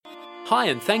Hi,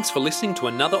 and thanks for listening to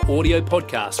another audio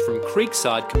podcast from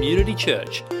Creekside Community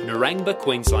Church, Narangba,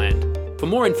 Queensland. For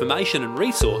more information and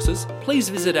resources, please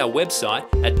visit our website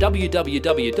at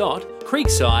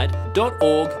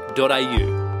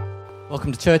www.creekside.org.au.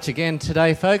 Welcome to church again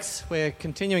today, folks. We're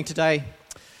continuing today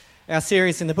our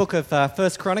series in the book of 1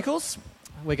 Chronicles.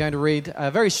 We're going to read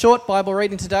a very short Bible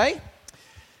reading today,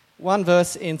 one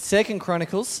verse in 2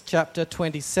 Chronicles chapter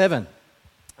 27,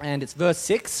 and it's verse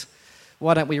 6.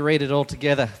 Why don't we read it all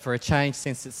together for a change,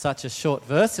 since it's such a short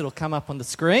verse? It'll come up on the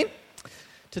screen.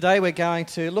 Today we're going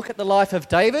to look at the life of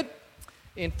David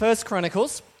in 1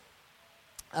 Chronicles,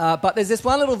 but there's this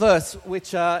one little verse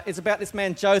which is about this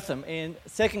man Jotham in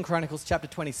 2 Chronicles chapter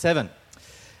 27,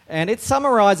 and it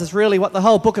summarises really what the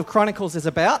whole book of Chronicles is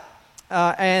about,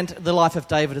 and the life of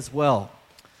David as well.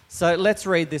 So let's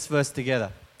read this verse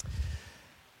together.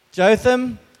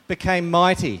 Jotham became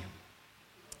mighty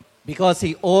because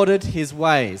he ordered his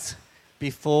ways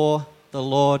before the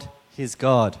Lord his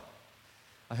God.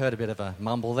 I heard a bit of a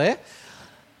mumble there.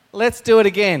 Let's do it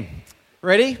again.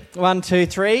 Ready? 1, 2,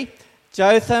 3.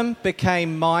 Jotham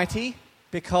became mighty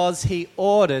because he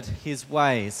ordered his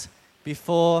ways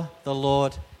before the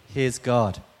Lord his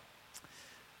God.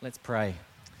 Let's pray.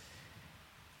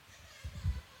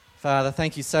 Father,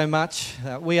 thank you so much.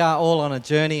 We are all on a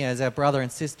journey, as our brother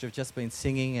and sister have just been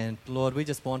singing, and Lord, we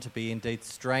just want to be indeed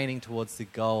straining towards the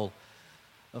goal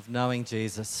of knowing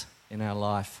Jesus in our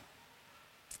life.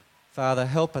 Father,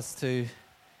 help us to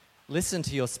listen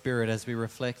to your Spirit as we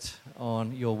reflect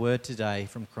on your word today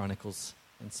from Chronicles,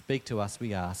 and speak to us,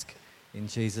 we ask, in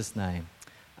Jesus' name.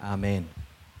 Amen.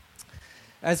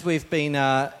 As we've been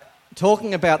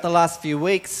talking about the last few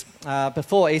weeks,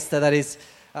 before Easter, that is,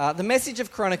 the message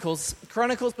of Chronicles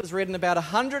was written about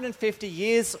 150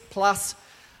 years plus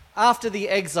after the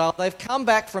exile. They've come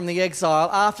back from the exile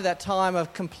after that time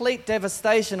of complete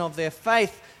devastation of their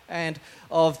faith and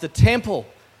of the temple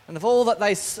and of all that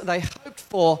they hoped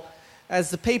for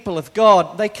as the people of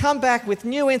God. They come back with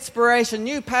new inspiration,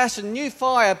 new passion, new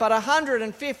fire, but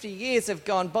 150 years have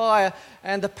gone by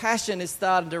and the passion is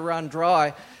starting to run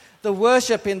dry. The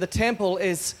worship in the temple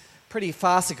is pretty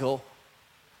farcical.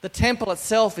 The temple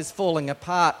itself is falling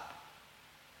apart.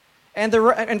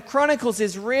 And Chronicles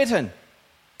is written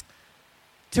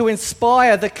to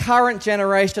inspire the current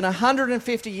generation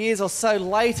 150 years or so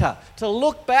later to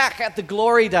look back at the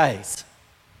glory days.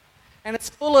 And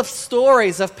it's full of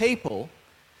stories of people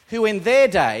who in their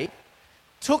day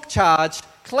took charge,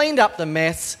 cleaned up the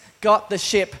mess, got the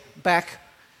ship back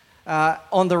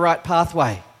on the right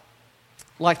pathway.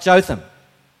 Like Jotham.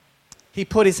 He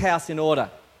put his house in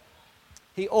order.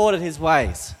 He ordered his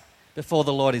ways before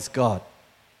the Lord his God.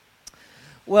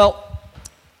 Well,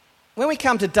 when we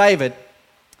come to David,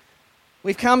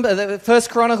 we've come to the 1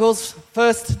 Chronicles,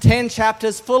 first 10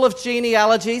 chapters full of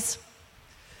genealogies.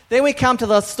 Then we come to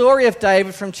the story of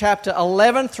David from chapter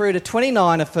 11 through to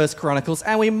 29 of 1 Chronicles,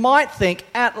 and we might think,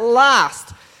 at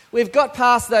last, we've got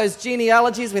past those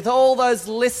genealogies with all those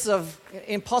lists of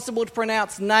impossible to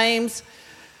pronounce names.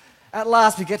 At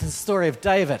last we get to the story of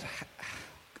David.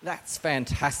 That's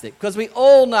fantastic, because we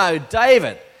all know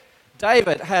David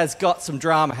has got some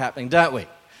drama happening, don't we?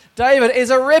 David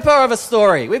is a ripper of a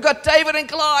story. We've got David and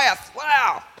Goliath.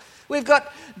 Wow. We've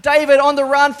got David on the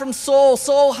run from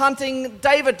Saul hunting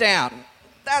David down.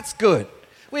 That's good.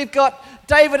 We've got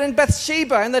David and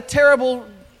Bathsheba and the terrible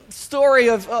story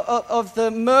of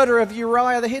the murder of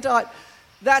Uriah the Hittite.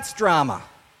 That's drama.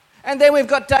 And then we've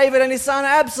got David and his son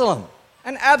Absalom.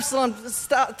 And Absalom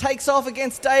takes off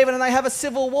against David and they have a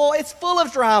civil war. It's full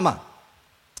of drama.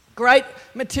 Great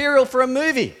material for a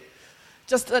movie.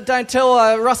 Just don't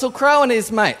tell Russell Crowe and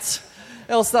his mates,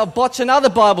 else they'll botch another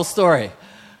Bible story.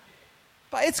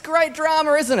 But it's great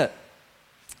drama, isn't it?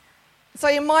 So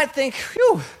you might think,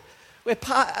 phew, we're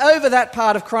over that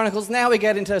part of Chronicles. Now we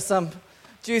get into some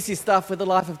juicy stuff with the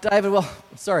life of David. Well,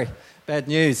 sorry, bad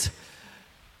news.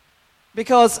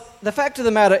 Because the fact of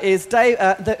the matter is,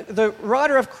 the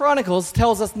writer of Chronicles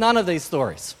tells us none of these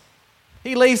stories.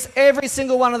 He leaves every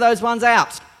single one of those ones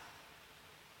out.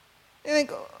 You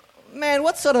think, man,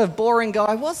 what sort of boring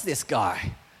guy was this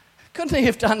guy? Couldn't he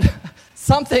have done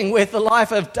something with the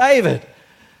life of David?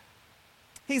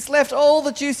 He's left all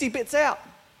the juicy bits out.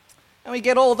 And we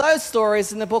get all those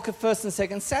stories in the book of 1st and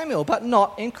 2nd Samuel, but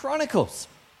not in Chronicles.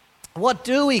 What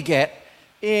do we get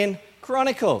in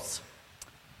Chronicles?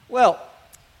 Well,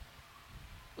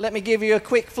 let me give you a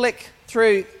quick flick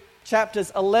through chapters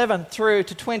 11 through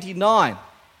to 29.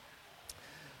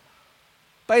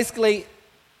 Basically,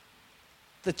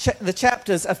 the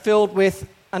chapters are filled with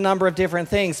a number of different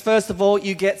things. First of all,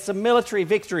 you get some military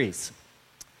victories.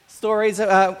 stories.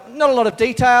 Not a lot of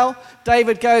detail.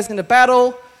 David goes into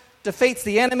battle, defeats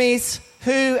the enemies,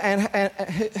 who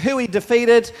he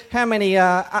defeated, how many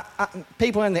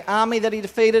people in the army that he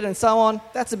defeated, and so on.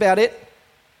 That's about it.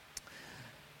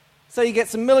 So you get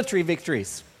some military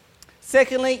victories.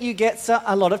 Secondly, you get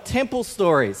a lot of temple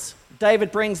stories.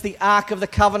 David brings the Ark of the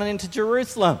Covenant into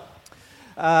Jerusalem.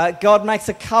 God makes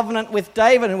a covenant with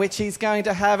David in which he's going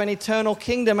to have an eternal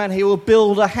kingdom and he will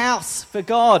build a house for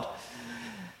God.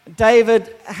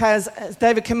 David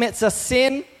commits a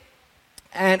sin,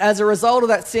 and as a result of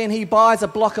that sin, he buys a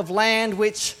block of land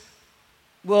which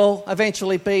will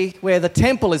eventually be where the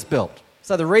temple is built.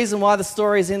 So the reason why the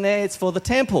story is in there is for the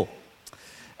temple.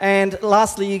 And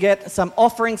lastly, you get some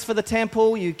offerings for the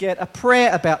temple. You get a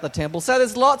prayer about the temple. So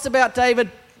there's lots about David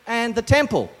and the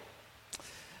temple.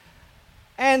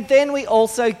 And then we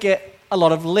also get a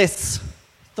lot of lists.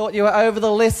 Thought you were over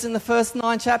the lists in the first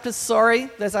 9 chapters? Sorry,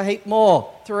 there's a heap more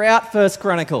throughout 1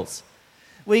 Chronicles.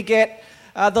 We get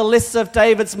the lists of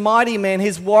David's mighty men,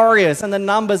 his warriors, and the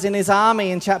numbers in his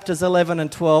army in chapters 11 and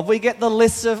 12. We get the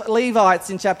lists of Levites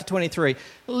in chapter 23,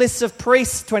 lists of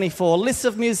priests 24, lists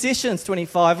of musicians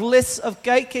 25, lists of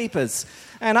gatekeepers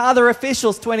and other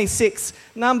officials 26,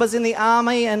 numbers in the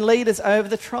army and leaders over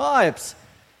the tribes.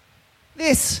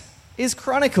 This is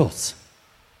Chronicles.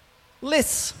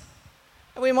 Lists.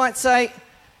 And we might say,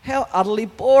 how utterly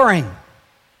boring.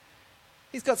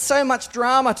 He's got so much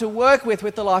drama to work with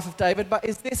the life of David, but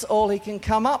is this all he can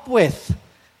come up with?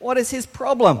 What is his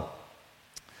problem?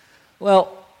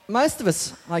 Well, most of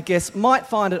us, I guess, might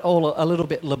find it all a little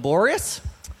bit laborious,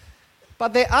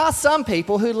 but there are some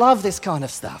people who love this kind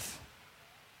of stuff.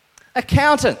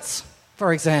 Accountants,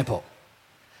 for example.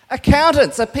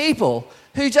 Accountants are people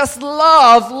who just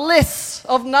love lists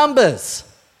of numbers.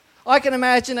 I can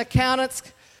imagine accountants.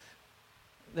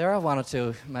 There are one or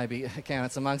two, maybe,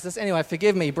 accountants amongst us. Anyway,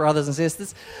 forgive me, brothers and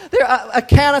sisters. There are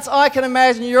accountants. I can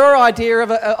imagine your idea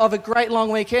of a great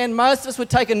long weekend. Most of us would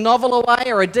take a novel away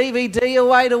or a DVD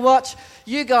away to watch.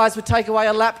 You guys would take away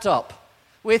a laptop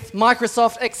with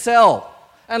Microsoft Excel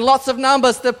and lots of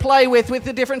numbers to play with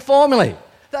the different formulae.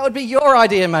 That would be your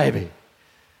idea, maybe.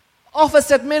 Office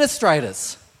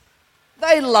administrators,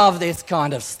 they love this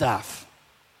kind of stuff.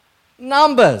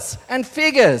 Numbers and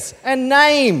figures and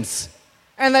names.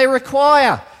 And they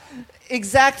require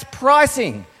exact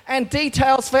pricing and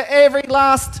details for every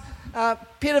last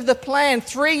bit of the plan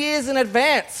 3 years in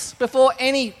advance before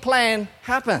any plan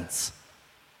happens.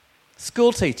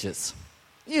 School teachers,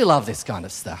 you love this kind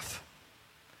of stuff.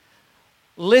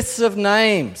 Lists of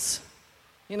names,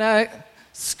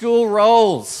 school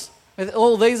rolls.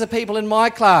 These are people in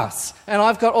my class, and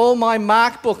I've got all my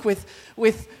mark book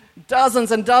with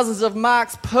dozens and dozens of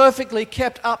marks perfectly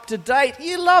kept up to date.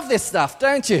 You love this stuff,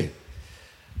 don't you?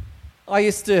 I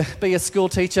used to be a school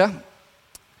teacher,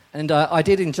 and I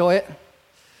did enjoy it.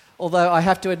 Although I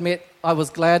have to admit, I was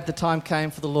glad the time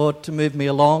came for the Lord to move me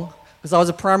along, because I was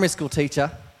a primary school teacher.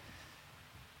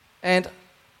 And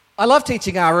I love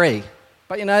teaching RE,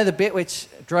 but the bit which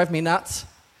drove me nuts?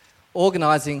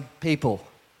 Organising people.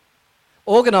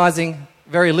 Organising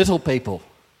very little people.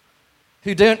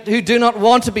 Who do not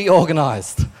want to be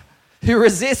organised, who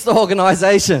resist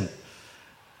organisation.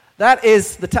 That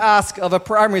is the task of a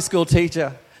primary school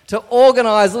teacher, to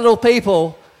organise little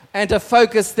people and to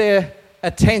focus their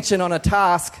attention on a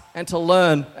task and to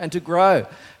learn and to grow.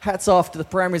 Hats off to the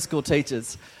primary school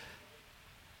teachers.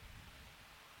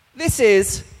 This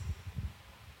is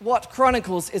what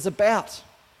Chronicles is about.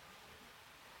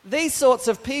 These sorts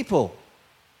of people,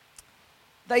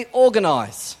 they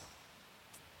organise.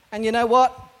 And you know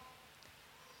what?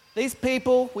 These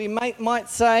people, we might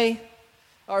say,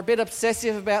 are a bit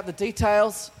obsessive about the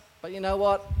details, but you know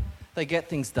what? They get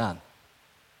things done.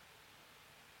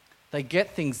 They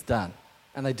get things done,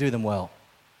 and they do them well.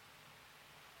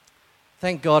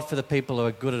 Thank God for the people who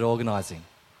are good at organising.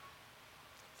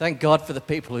 Thank God for the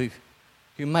people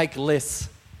who make lists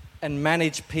and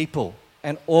manage people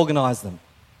and organise them.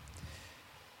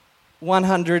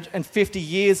 150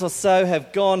 years or so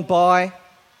have gone by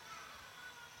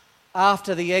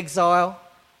after the exile,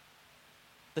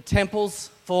 the temple's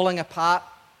falling apart,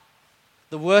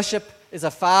 the worship is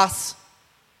a farce.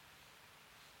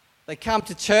 They come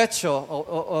to church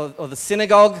or the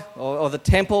synagogue or the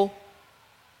temple,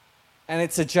 and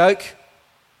it's a joke.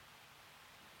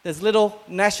 There's little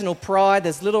national pride,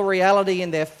 there's little reality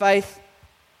in their faith.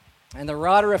 And the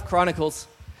writer of Chronicles,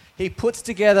 he puts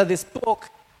together this book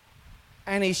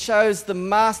and he shows the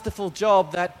masterful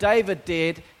job that David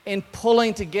did in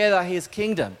pulling together his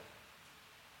kingdom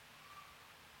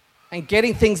and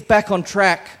getting things back on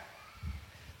track.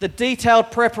 The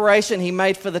detailed preparation he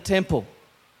made for the temple,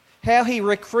 how he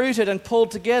recruited and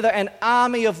pulled together an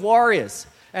army of warriors,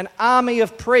 an army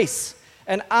of priests,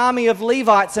 an army of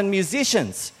Levites and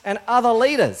musicians and other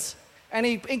leaders. And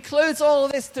he includes all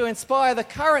of this to inspire the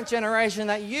current generation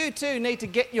that you too need to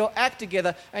get your act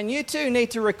together, and you too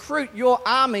need to recruit your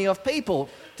army of people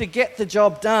to get the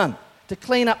job done, to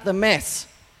clean up the mess,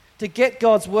 to get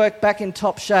God's work back in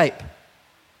top shape.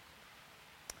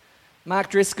 Mark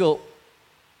Driscoll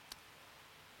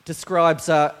describes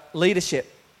leadership.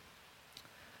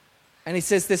 And he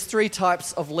says there's 3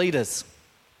 types of leaders.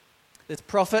 There's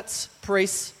prophets,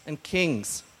 priests, and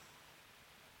kings.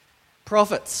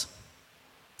 Prophets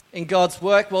in God's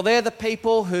work, well, they're the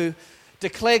people who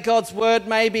declare God's word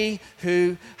maybe,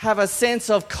 who have a sense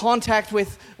of contact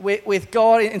with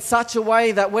God in such a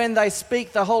way that when they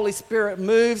speak, the Holy Spirit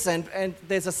moves and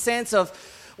there's a sense of,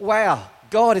 wow,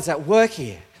 God is at work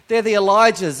here. They're the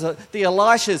Elijahs, the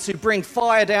Elishas who bring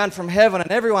fire down from heaven and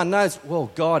everyone knows,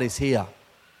 well, God is here.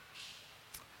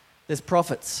 There's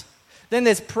prophets. Then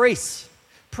there's priests.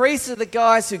 Priests are the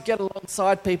guys who get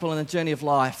alongside people in the journey of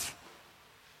life.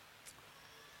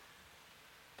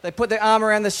 They put their arm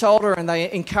around their shoulder and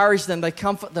they encourage them, they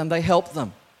comfort them, they help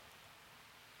them.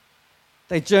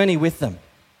 They journey with them.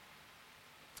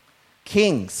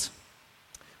 Kings.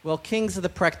 Well, kings are the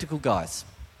practical guys.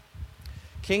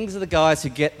 Kings are the guys who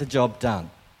get the job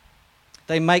done.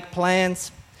 They make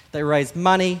plans, they raise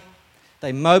money,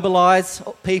 they mobilize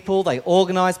people, they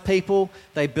organize people,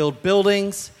 they build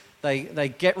buildings,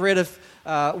 they get rid of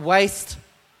waste.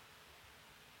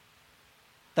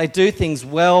 They do things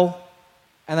well,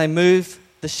 and they move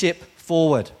the ship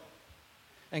forward.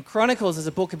 And Chronicles is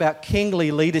a book about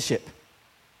kingly leadership.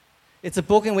 It's a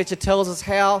book in which it tells us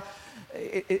how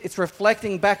it's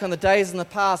reflecting back on the days in the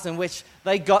past in which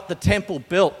they got the temple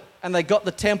built and they got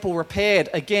the temple repaired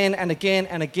again and again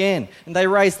and again. And they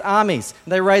raised armies,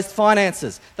 and they raised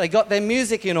finances, they got their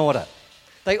music in order.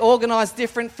 They organized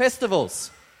different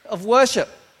festivals of worship.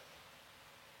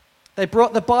 They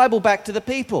brought the Bible back to the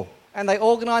people, and they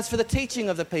organized for the teaching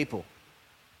of the people.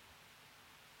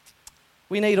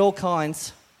 We need all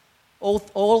kinds,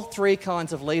 all 3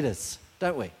 kinds of leaders,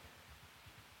 don't we?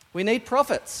 We need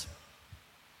prophets.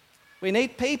 We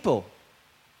need people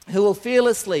who will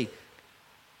fearlessly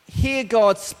hear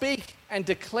God speak and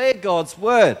declare God's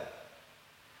word.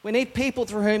 We need people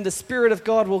through whom the Spirit of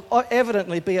God will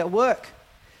evidently be at work.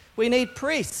 We need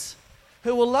priests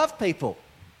who will love people,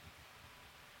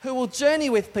 who will journey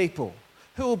with people,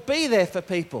 who will be there for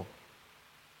people,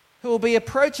 who will be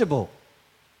approachable,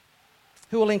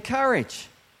 who will encourage.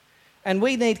 And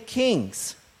we need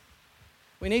kings.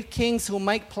 We need kings who will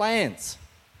make plans.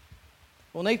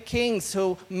 We'll need kings who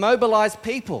will mobilize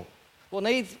people. We'll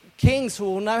need kings who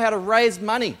will know how to raise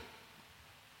money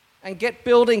and get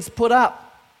buildings put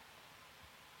up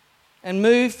and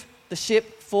move the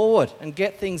ship forward and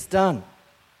get things done.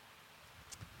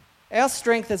 Our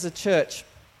strength as a church,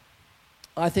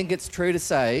 I think it's true to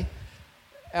say,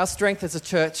 our strength as a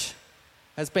church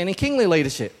has been in kingly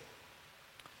leadership.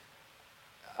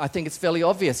 I think it's fairly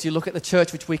obvious. You look at the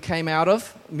church which we came out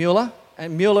of, Mueller,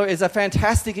 and Mueller is a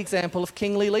fantastic example of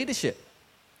kingly leadership.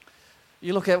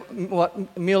 You look at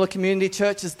what Mueller Community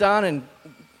Church has done and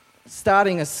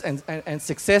starting and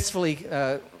successfully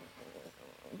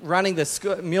running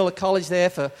the Mueller College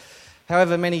there for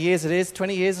however many years it is,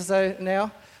 20 years or so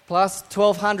now, plus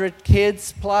 1,200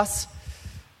 kids, plus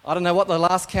I don't know what the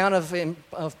last count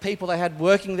of people they had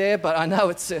working there, but I know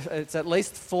it's at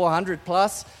least 400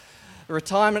 plus. A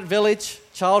retirement village,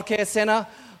 childcare centre.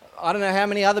 I don't know how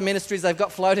many other ministries they've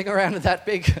got floating around in that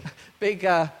big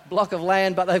block of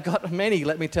land, but they've got many,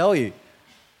 let me tell you.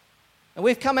 And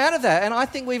we've come out of that, and I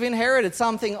think we've inherited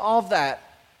something of that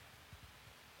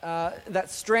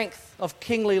strength of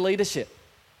kingly leadership.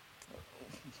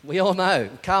 We all know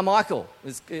Carmichael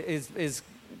is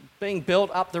being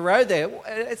built up the road there.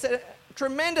 It's a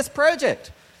tremendous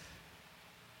project.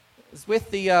 It's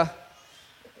with the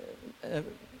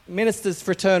ministers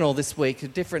fraternal this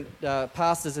week, different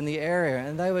pastors in the area,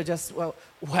 and they were just, well,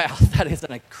 wow, that is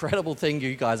an incredible thing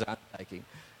you guys are undertaking.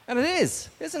 And it is,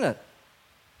 isn't it?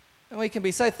 And we can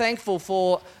be so thankful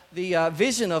for the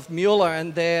vision of Mueller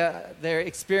and their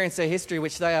experience, their history,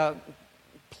 which they are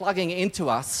plugging into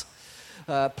us,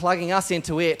 plugging us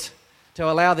into it to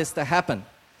allow this to happen.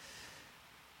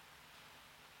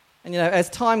 And, as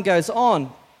time goes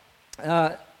on,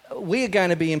 we are going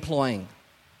to be employing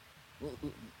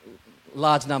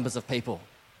large numbers of people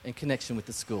in connection with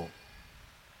the school.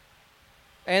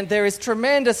 And there is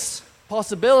tremendous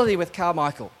possibility with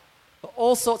Carmichael for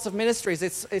all sorts of ministries.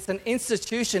 It's an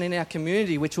institution in our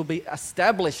community which will be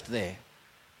established there.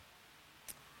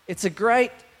 It's a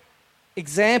great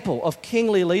example of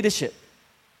kingly leadership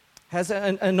has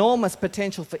an enormous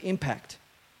potential for impact.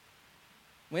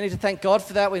 We need to thank God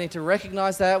for that. We need to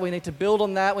recognize that. We need to build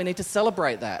on that. We need to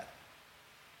celebrate that.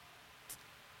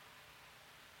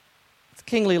 It's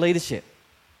kingly leadership.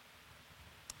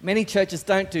 Many churches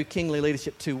don't do kingly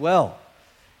leadership too well.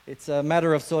 It's a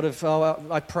matter of sort of,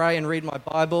 I pray and read my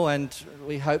Bible and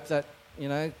we hope that,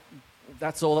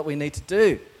 that's all that we need to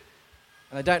do.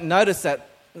 And they don't notice that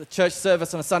the church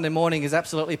service on a Sunday morning is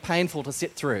absolutely painful to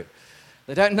sit through.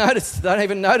 They don't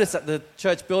even notice that the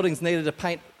church buildings needed a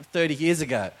paint 30 years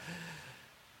ago.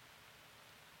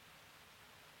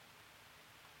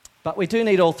 But we do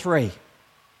need all three.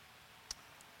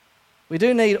 We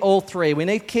do need all three. We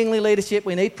need kingly leadership,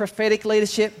 we need prophetic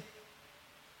leadership,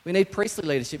 we need priestly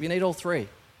leadership. You need all three.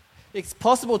 It's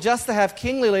possible just to have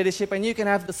kingly leadership and you can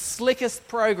have the slickest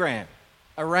program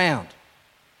around.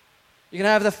 You can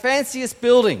have the fanciest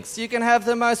buildings. You can have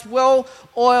the most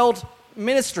well-oiled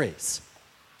ministries.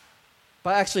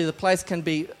 But actually the place can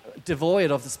be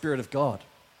devoid of the Spirit of God.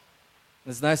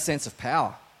 There's no sense of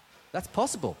power. That's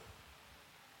possible.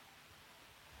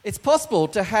 It's possible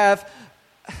to have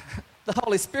the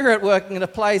Holy Spirit working in a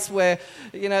place where,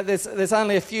 there's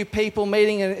only a few people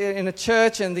meeting in a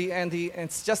church and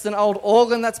it's just an old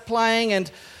organ that's playing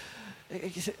and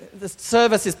the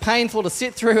service is painful to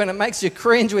sit through and it makes you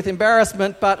cringe with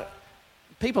embarrassment, but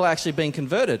people are actually being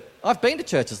converted. I've been to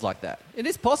churches like that. It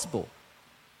is possible.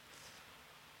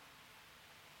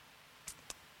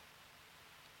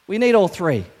 We need all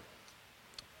three.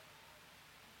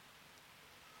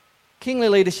 Kingly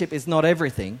leadership is not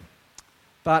everything,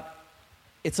 but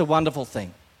it's a wonderful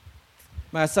thing.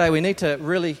 May I say, we need to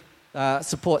really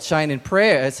support Shane in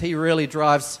prayer as he really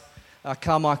drives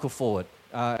Carmichael forward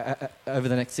over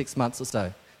the next 6 months or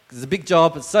so. Because it's a big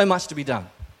job, there's so much to be done.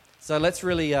 So let's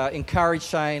really encourage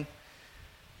Shane,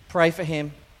 pray for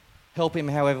him, help him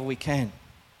however we can.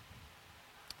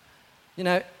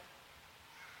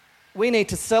 We need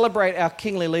to celebrate our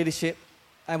kingly leadership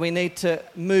and we need to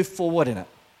move forward in it.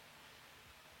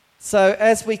 So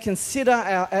as we consider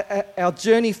our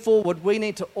journey forward, we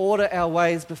need to order our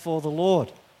ways before the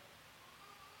Lord.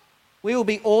 We will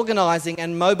be organising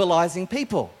and mobilising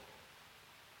people,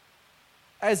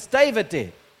 as David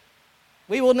did.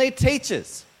 We will need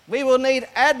teachers. We will need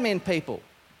admin people.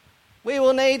 We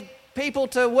will need people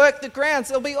to work the grounds.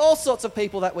 There'll be all sorts of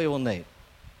people that we will need.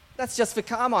 That's just for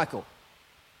Carmichael.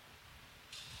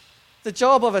 The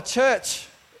job of a church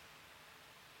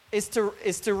is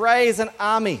to raise an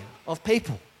army of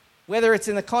people, whether it's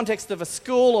in the context of a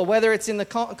school or whether it's in the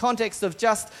context of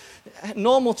just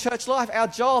normal church life. Our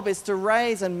job is to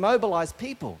raise and mobilize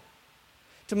people,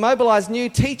 to mobilize new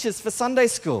teachers for Sunday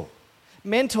school,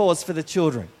 mentors for the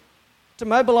children, to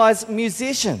mobilize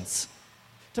musicians,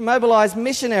 to mobilize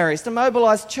missionaries, to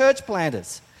mobilize church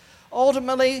planters.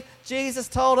 Ultimately, Jesus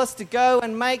told us to go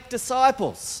and make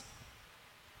disciples.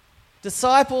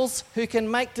 Disciples who can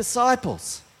make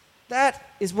disciples. That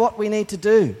is what we need to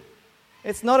do.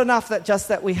 It's not enough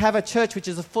that we have a church which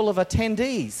is full of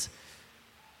attendees.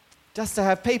 Just to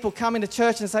have people come into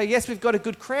church and say, yes, we've got a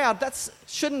good crowd. That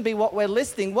shouldn't be what we're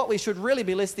listing. What we should really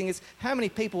be listing is how many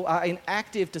people are in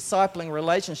active discipling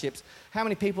relationships. How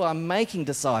many people are making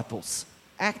disciples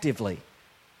actively.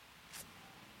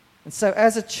 And so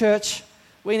as a church,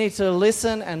 we need to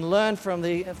listen and learn from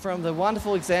the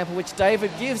wonderful example which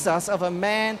David gives us of a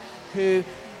man who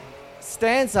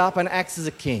stands up and acts as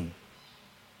a king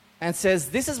and says,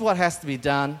 this is what has to be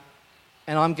done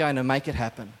and I'm going to make it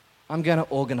happen. I'm going to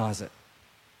organise it.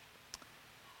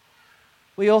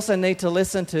 We also need to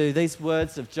listen to these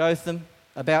words of Jotham,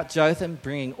 about Jotham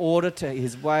bringing order to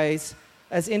his ways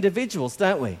as individuals,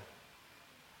 don't we?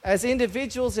 As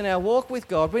individuals in our walk with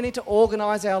God, we need to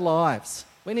organise our lives.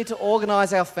 We need to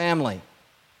organise our family.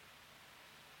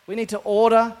 We need to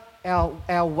order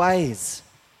our ways.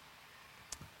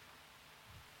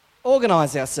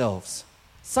 Organise ourselves.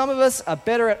 Some of us are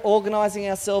better at organising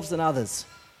ourselves than others.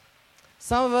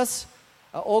 Some of us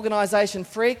are organisation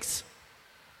freaks,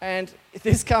 and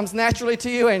this comes naturally to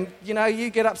you, and you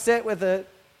get upset with the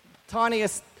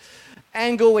tiniest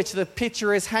angle, which the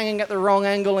picture is hanging at the wrong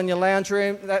angle in your lounge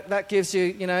room. That gives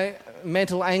you,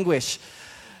 mental anguish.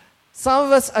 Some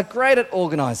of us are great at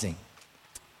organising,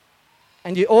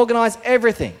 and you organise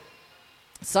everything.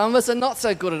 Some of us are not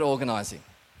so good at organising.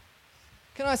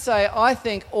 Can I say, I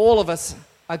think all of us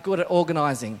are good at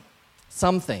organising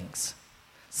some things.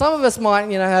 Some of us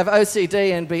might, have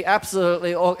OCD and be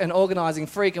absolutely an organising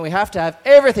freak, and we have to have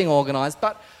everything organised,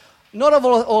 but not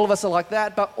all of us are like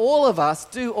that, but all of us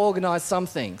do organise some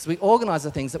things. We organise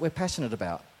the things that we're passionate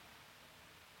about.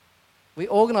 We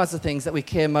organise the things that we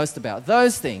care most about.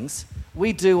 Those things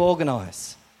we do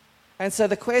organise. And so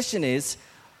the question is,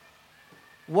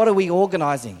 what are we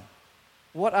organising?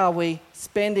 What are we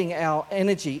spending our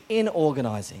energy in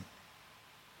organising?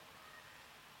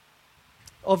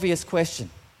 Obvious question.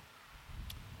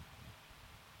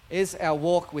 Is our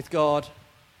walk with God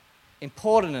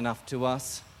important enough to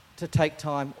us to take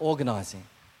time organising?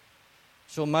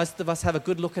 Sure, most of us have a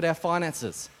good look at our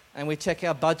finances and we check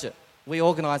our budget. We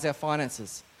organise our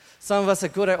finances. Some of us are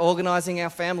good at organising our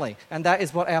family, and that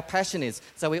is what our passion is.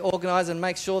 So we organise and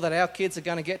make sure that our kids are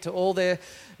going to get to all their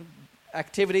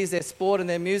activities, their sport and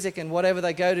their music and whatever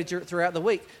they go to throughout the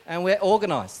week, and we're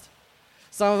organised.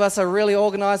 Some of us are really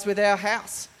organised with our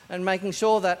house and making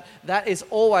sure that that is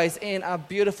always in a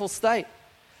beautiful state.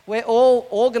 We're all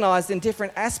organised in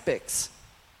different aspects.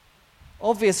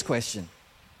 Obvious question.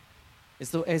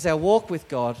 Is our walk with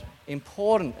God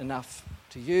important enough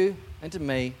to you and to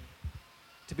me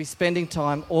to be spending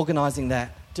time organising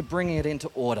that, to bring it into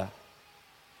order?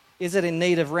 Is it in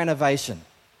need of renovation?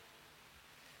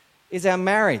 Is our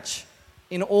marriage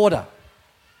in order?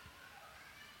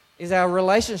 Is our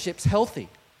relationships healthy?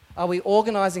 Are we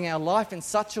organising our life in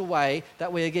such a way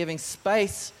that we are giving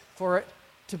space for it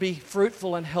to be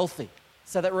fruitful and healthy,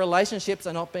 so that relationships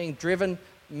are not being driven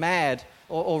mad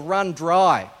or run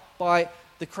dry by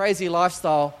the crazy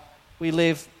lifestyle we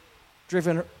live,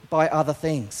 driven by other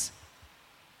things?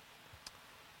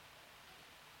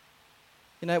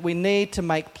 You know, we need to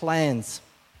make plans.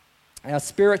 Our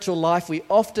spiritual life, we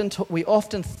often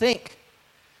think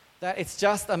that it's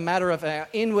just a matter of our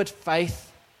inward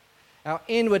faith, our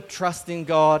inward trust in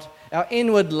God, our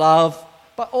inward love,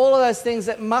 but all of those things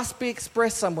that must be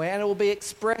expressed somewhere, and it will be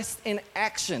expressed in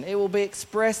action. It will be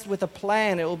expressed with a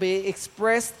plan. It will be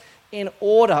expressed in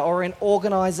order or in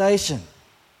organisation.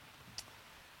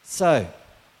 So,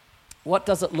 what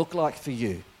does it look like for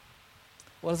you?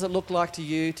 What does it look like to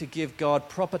you to give God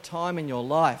proper time in your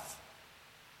life?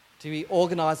 To be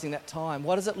organising that time?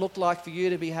 What does it look like for you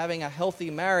to be having a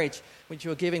healthy marriage which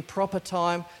you're giving proper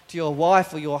time to your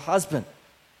wife or your husband?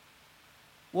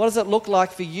 What does it look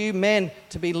like for you men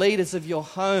to be leaders of your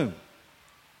home?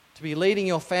 To be leading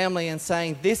your family and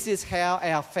saying, this is how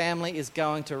our family is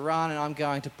going to run, and I'm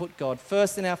going to put God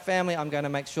first in our family. I'm going to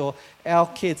make sure our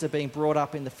kids are being brought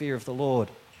up in the fear of the Lord.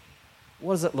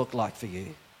 What does it look like for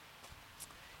you?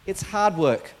 It's hard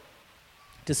work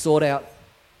to sort out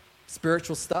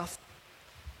spiritual stuff.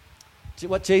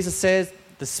 What Jesus says,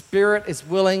 the spirit is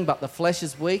willing, but the flesh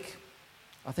is weak.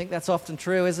 I think that's often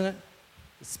true, isn't it?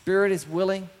 The spirit is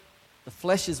willing, the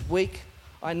flesh is weak.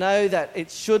 I know that it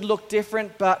should look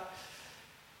different, but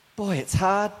boy, it's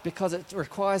hard because it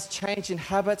requires change in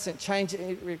habits, and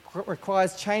it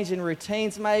requires change in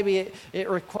routines maybe. It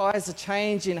requires a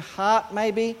change in heart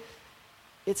maybe.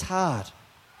 It's hard.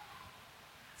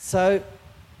 So,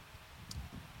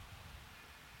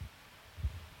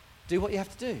 do what you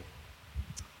have to do.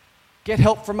 Get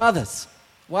help from others.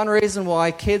 One reason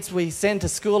why kids we send to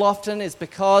school often is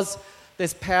because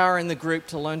there's power in the group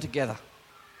to learn together.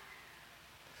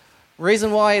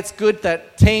 Reason why it's good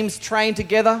that teams train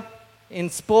together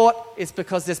in sport is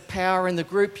because there's power in the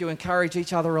group. You encourage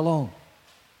each other along.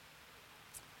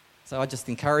 So I just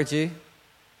encourage you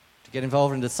to get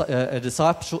involved in a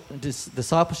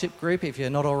discipleship group if you're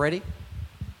not already,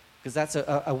 because that's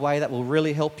a way that will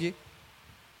really help you.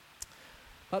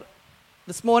 But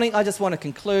this morning I just want to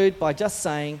conclude by just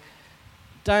saying,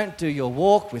 don't do your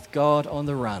walk with God on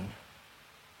the run.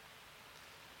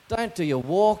 Don't do your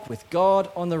walk with God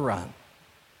on the run.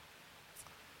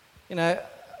 You know,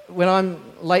 when I'm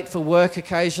late for work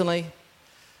occasionally,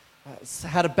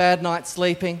 had a bad night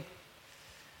sleeping,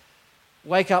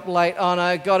 wake up late, oh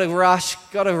no, got to rush,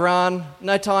 got to run,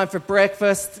 no time for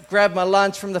breakfast, grab my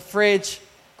lunch from the fridge,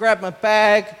 grab my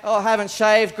bag, oh, I haven't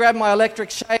shaved, grab my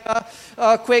electric shaver,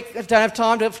 oh, quick, I don't have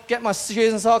time to get my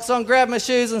shoes and socks on, grab my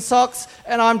shoes and socks,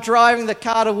 and I'm driving the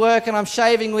car to work and I'm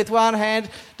shaving with one hand,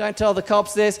 don't tell the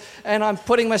cops this, and I'm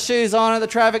putting my shoes on at the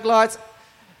traffic lights,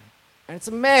 and it's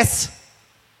a mess.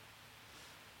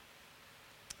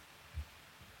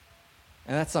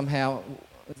 And that's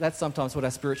sometimes what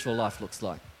our spiritual life looks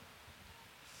like.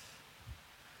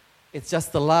 It's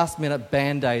just the last minute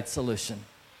band-aid solution.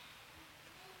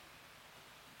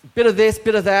 Bit of this,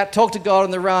 bit of that, talk to God on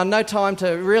the run, no time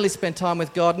to really spend time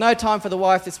with God, no time for the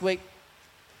wife this week,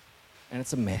 and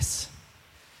it's a mess.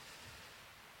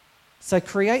 So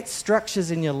create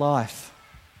structures in your life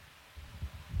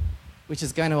which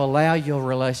is going to allow your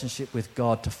relationship with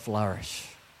God to flourish.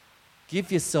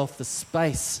 Give yourself the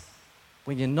space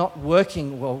when you're not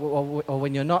working or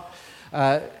when you're not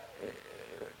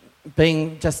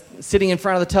being just sitting in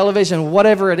front of the television,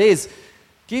 whatever it is,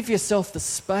 give yourself the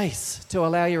space to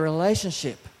allow your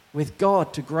relationship with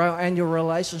God to grow and your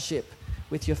relationship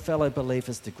with your fellow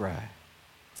believers to grow.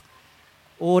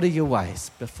 Order your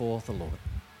ways before the Lord.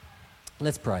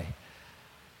 Let's pray.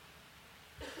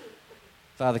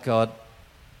 Father God,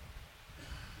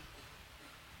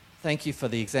 thank you for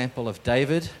the example of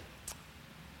David.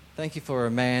 Thank you for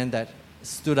a man that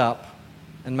stood up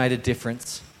and made a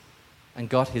difference and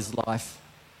got his life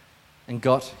and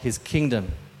got his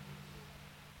kingdom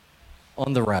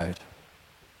on the road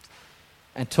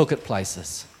and took it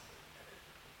places.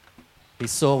 He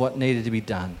saw what needed to be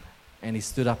done and he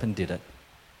stood up and did it.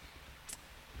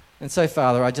 And so,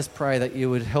 Father, I just pray that you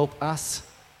would help us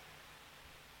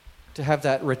to have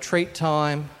that retreat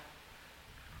time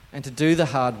and to do the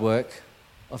hard work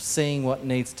of seeing what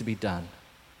needs to be done.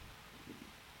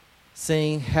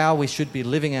 Seeing how we should be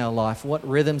living our life, what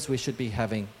rhythms we should be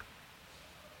having,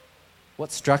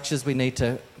 what structures we need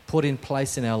to put in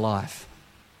place in our life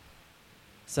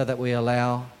so that we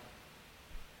allow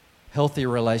healthy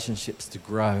relationships to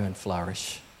grow and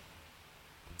flourish.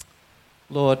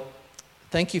 Lord,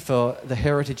 thank you for the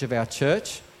heritage of our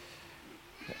church.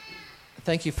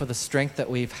 Thank you for the strength that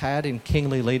we've had in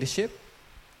kingly leadership.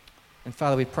 And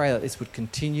Father, we pray that this would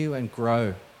continue and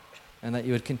grow and that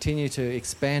you would continue to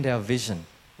expand our vision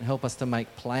and help us to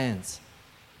make plans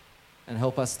and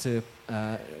help us to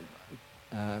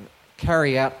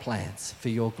carry out plans for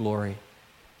your glory.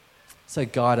 So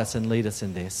guide us and lead us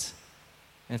in this.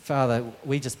 And Father,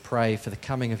 we just pray for the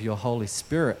coming of your Holy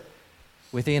Spirit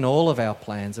within all of our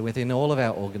plans and within all of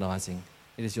our organising.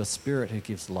 It is your Spirit who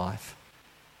gives life.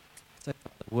 So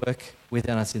work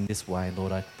within us in this way,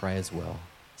 Lord, I pray as well.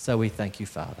 So we thank you,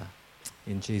 Father.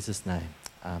 In Jesus' name,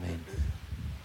 amen.